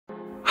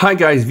Hi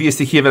guys,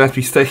 VST here,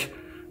 Velian.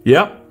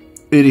 Yeah,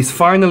 it is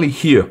finally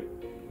here.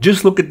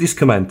 Just look at this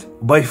comment.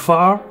 By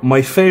far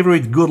my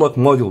favorite good luck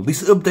module.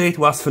 This update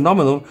was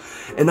phenomenal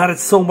and added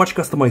so much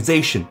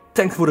customization.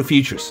 Thanks for the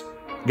features.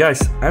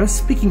 Guys, I'm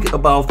speaking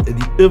about the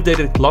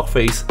updated clock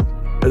face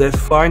that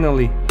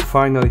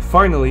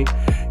finally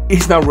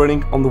is now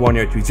running on the One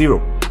UI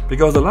 3.0.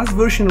 Because the last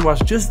version was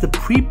just the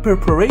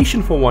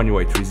pre-preparation for One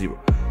UI 3.0.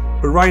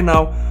 But right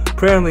now,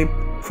 apparently,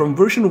 from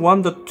version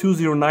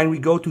 1.209 we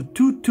go to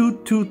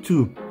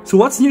 2.2.2.2. So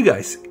what's new,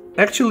 guys?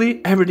 Actually,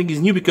 everything is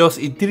new because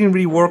it didn't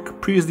really work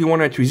previously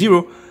One UI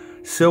 3.0.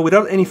 So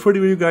without any further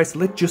ado, guys,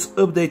 let's just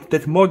update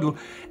that module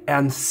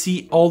and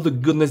see all the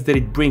goodness that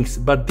it brings.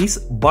 But this,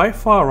 by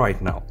far right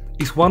now,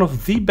 is one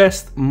of the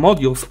best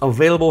modules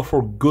available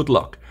for good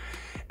luck.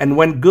 And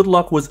when good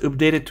luck was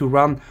updated to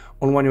run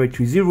on One UI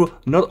 3.0,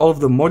 not all of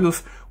the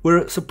modules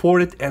were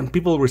supported and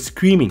people were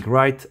screaming,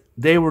 right?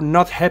 They were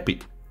not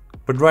happy.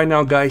 But right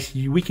now, guys,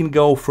 we can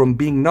go from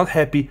being not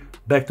happy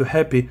back to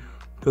happy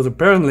because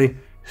apparently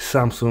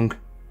Samsung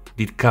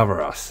did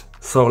cover us.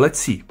 So let's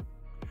see.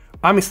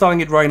 I'm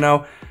installing it right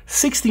now.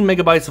 16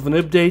 megabytes of an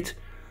update.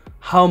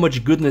 How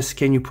much goodness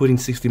can you put in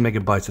 60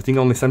 megabytes? I think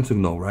only Samsung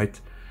know, right?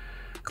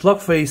 Clock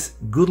face,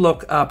 good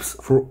luck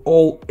apps for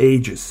all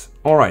ages.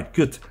 All right,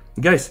 good.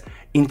 Guys,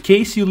 in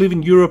case you live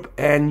in Europe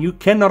and you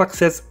cannot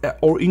access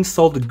or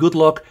install the good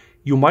luck,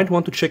 you might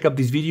want to check out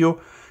this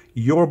video.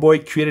 Your boy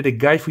created a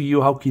guide for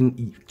you how you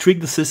can trick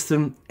the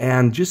system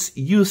and just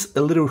use a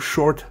little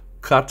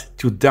shortcut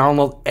to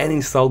download and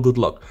install good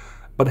luck.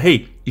 But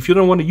hey, if you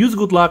don't want to use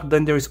good luck,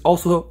 then there is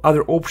also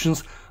other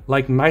options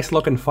like nice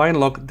lock and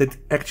fine lock that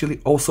actually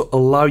also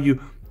allow you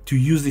to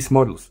use these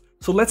modules.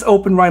 So let's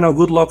open right now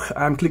good luck.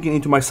 I'm clicking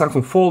into my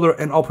Samsung folder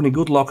and opening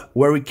good luck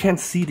where we can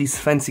see this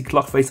fancy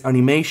clock face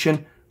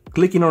animation.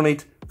 Clicking on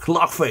it,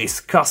 clock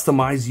face,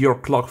 customize your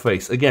clock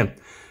face. Again,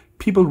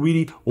 people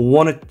really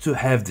wanted to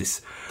have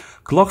this.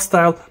 Clock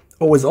style,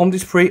 always on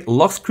display,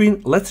 lock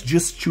screen. Let's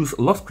just choose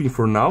lock screen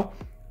for now.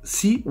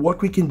 See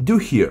what we can do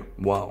here.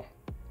 Wow.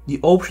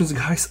 The options,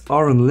 guys,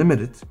 are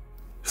unlimited.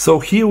 So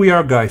here we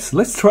are, guys.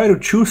 Let's try to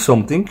choose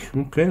something.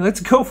 Okay, let's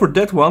go for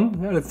that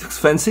one. Yeah, that looks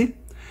fancy.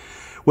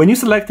 When you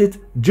select it,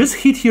 just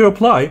hit here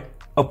apply.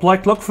 Apply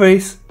clock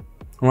face.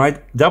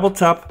 Right, double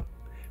tap.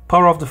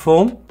 Power off the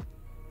phone.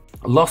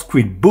 Lock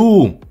screen.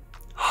 Boom.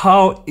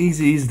 How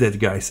easy is that,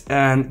 guys?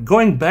 And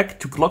going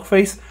back to clock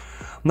face.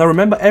 Now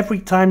remember, every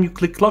time you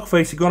click clock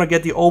face, you're gonna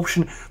get the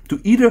option to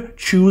either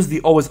choose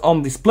the always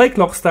on display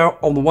clock style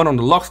or the one on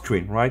the lock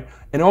screen, right?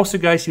 And also,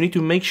 guys, you need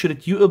to make sure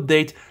that you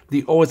update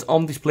the always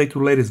on display to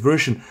the latest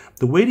version.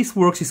 The way this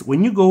works is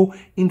when you go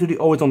into the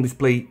always on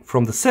display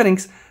from the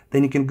settings,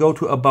 then you can go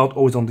to about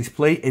always on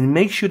display and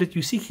make sure that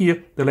you see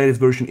here the latest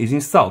version is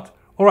installed.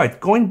 All right,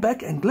 going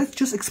back and let's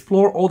just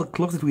explore all the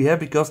clocks that we have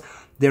because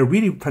they're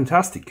really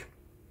fantastic.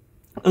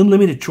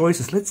 Unlimited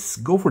choices. Let's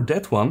go for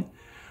that one.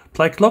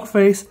 Apply clock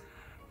face.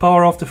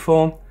 Power off the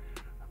phone.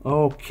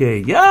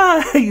 Okay,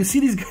 yeah, you see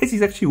this guy,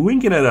 he's actually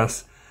winking at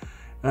us.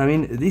 I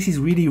mean, this is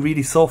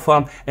really so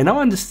fun. And now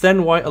I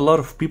understand why a lot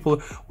of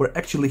people were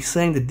actually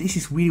saying that this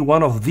is really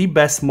one of the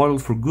best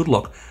models for good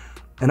luck.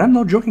 And I'm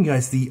not joking,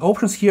 guys, the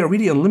options here are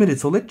really unlimited.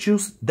 So let's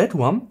choose that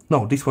one.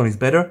 No, this one is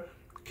better.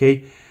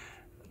 Okay,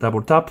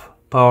 double tap,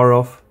 power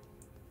off.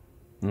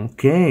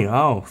 Okay,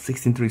 wow,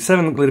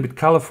 1637, a little bit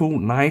colorful,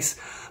 nice.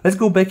 Let's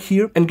go back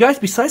here. And guys,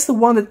 besides the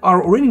one that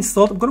are already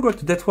installed, I'm gonna go back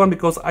to that one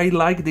because I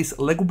like this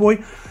Lego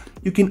boy.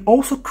 You can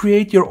also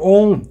create your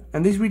own,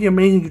 and this is really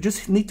amazing. You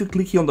just need to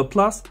click here on the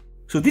plus.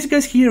 So this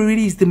guys here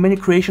really is the menu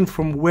creation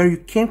from where you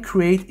can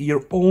create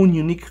your own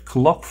unique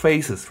clock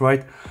faces,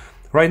 right?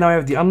 Right now I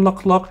have the unlock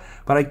clock,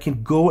 but I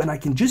can go and I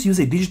can just use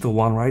a digital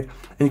one, right?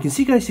 And you can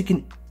see, guys, you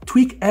can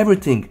tweak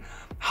everything.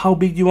 How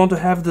big do you want to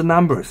have the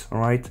numbers, all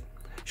right?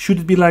 Should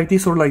it be like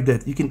this or like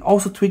that? You can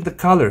also tweak the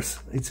colors.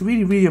 It's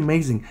really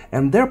amazing.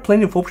 And there are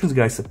plenty of options,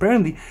 guys.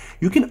 Apparently,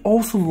 you can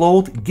also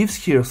load GIFs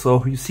here.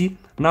 So you see,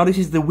 now this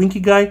is the winky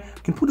guy.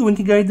 You can put the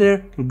winky guy there.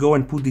 You can go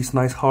and put this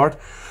nice heart.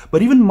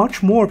 But even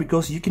much more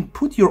because you can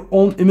put your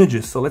own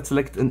images. So let's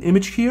select an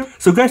image here.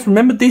 So guys,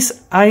 remember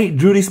this? I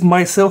drew this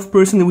myself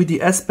personally with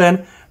the S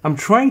Pen. I'm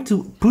trying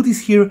to put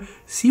this here.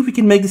 See if we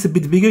can make this a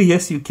bit bigger.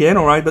 Yes, you can.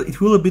 All right, but it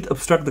will a bit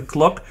obstruct the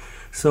clock.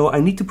 So I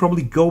need to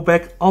probably go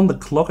back on the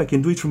clock. I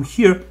can do it from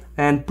here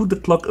and put the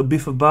clock a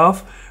bit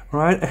above,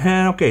 right?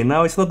 And okay,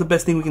 now it's not the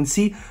best thing we can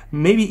see.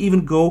 Maybe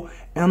even go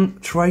and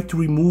try to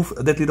remove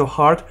that little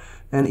heart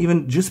and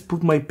even just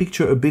put my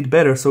picture a bit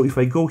better. So if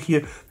I go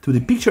here to the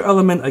picture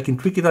element, I can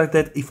tweak it like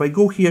that. If I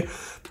go here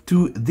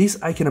to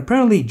this, I can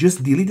apparently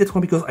just delete that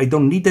one because I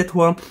don't need that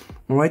one.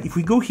 All right, if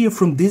we go here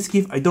from this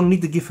GIF, I don't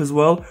need the GIF as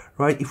well,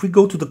 right? If we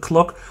go to the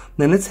clock,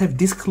 then let's have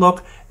this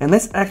clock and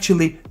let's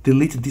actually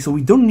delete this. So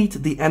we don't need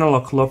the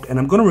analog clock, and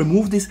I'm gonna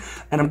remove this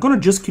and I'm gonna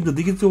just keep the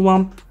digital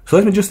one. So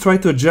let me just try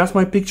to adjust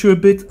my picture a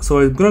bit. So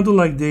I'm gonna do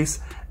like this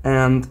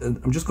and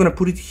I'm just gonna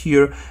put it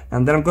here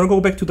and then I'm gonna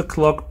go back to the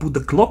clock, put the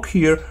clock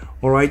here.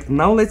 All right,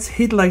 now let's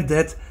hit like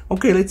that.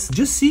 Okay, let's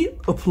just see,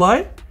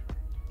 apply.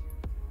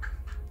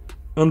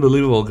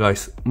 Unbelievable,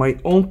 guys. My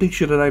own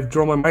picture that I've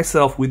drawn by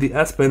myself with the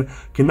S Pen,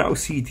 can now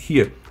see it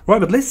here. Right,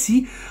 but let's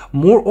see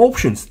more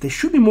options. There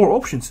should be more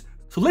options.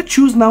 So let's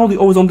choose now the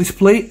always on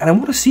display, and I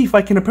want to see if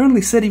I can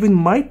apparently set even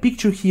my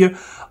picture here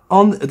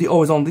on the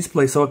always on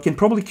display. So I can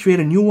probably create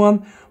a new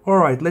one.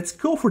 Alright, let's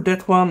go for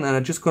that one, and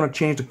I'm just gonna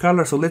change the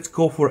color. So let's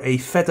go for a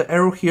fatter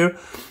arrow here.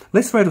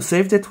 Let's try to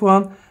save that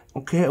one.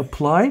 Okay,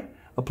 apply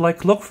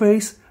clock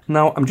face.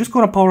 Now I'm just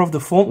gonna power off the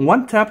phone,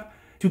 one tap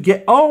to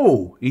get,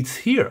 oh, it's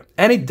here.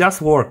 And it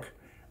does work.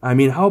 I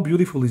mean, how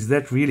beautiful is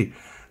that really?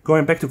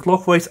 Going back to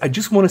clock face, I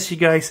just want to see,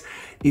 guys,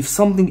 if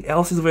something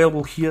else is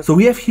available here. So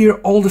we have here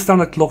all the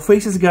standard clock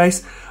faces,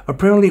 guys.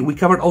 Apparently we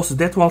covered also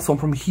that one. So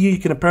from here you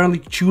can apparently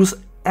choose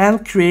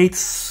and create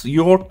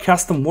your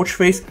custom watch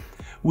face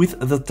with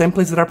the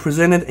templates that are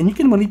presented, and you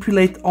can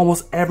manipulate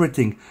almost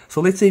everything.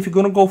 So let's say if you're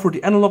gonna go for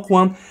the analog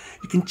one,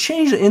 you can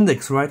change the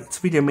index, right?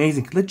 It's really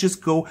amazing. Let's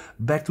just go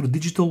back to the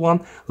digital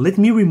one. Let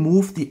me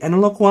remove the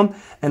analog one,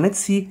 and let's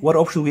see what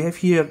option we have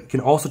here. You can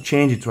also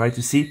change it, right?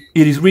 You see,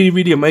 it is really,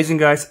 really amazing,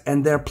 guys,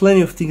 and there are plenty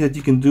of things that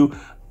you can do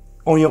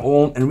on your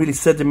own and really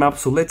set them up.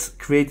 So let's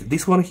create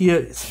this one here.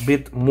 It's a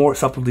bit more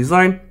subtle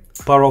design.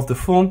 Power off the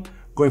phone.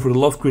 Going for the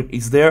lock screen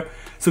is there.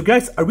 So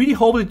guys, I really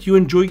hope that you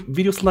enjoy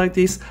videos like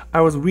this.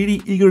 I was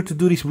really eager to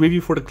do this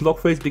review for the clock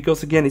face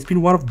because again, it's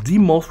been one of the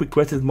most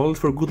requested models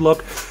for good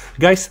luck.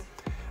 Guys,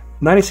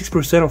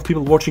 96% of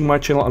people watching my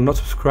channel are not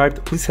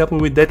subscribed. Please help me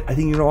with that. I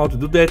think you know how to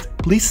do that.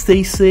 Please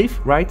stay safe,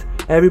 right?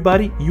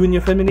 Everybody, you and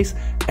your families.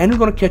 And we're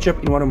gonna catch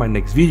up in one of my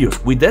next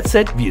videos. With that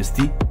said,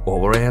 VST,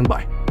 over and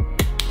bye.